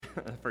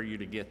for you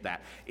to get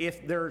that.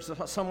 If there's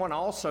someone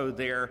also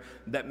there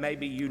that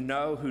maybe you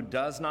know who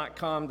does not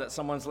come, that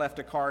someone's left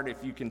a card,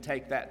 if you can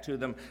take that to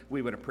them,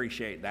 we would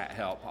appreciate that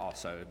help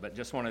also. But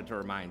just wanted to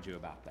remind you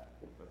about that.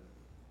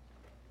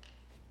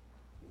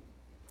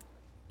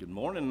 Good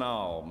morning,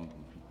 all.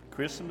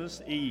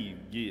 Christmas Eve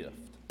gift.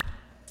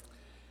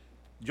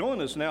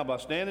 Join us now by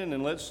standing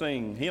and let's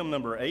sing hymn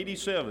number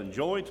 87,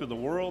 Joy to the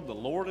World, the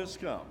Lord has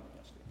Come.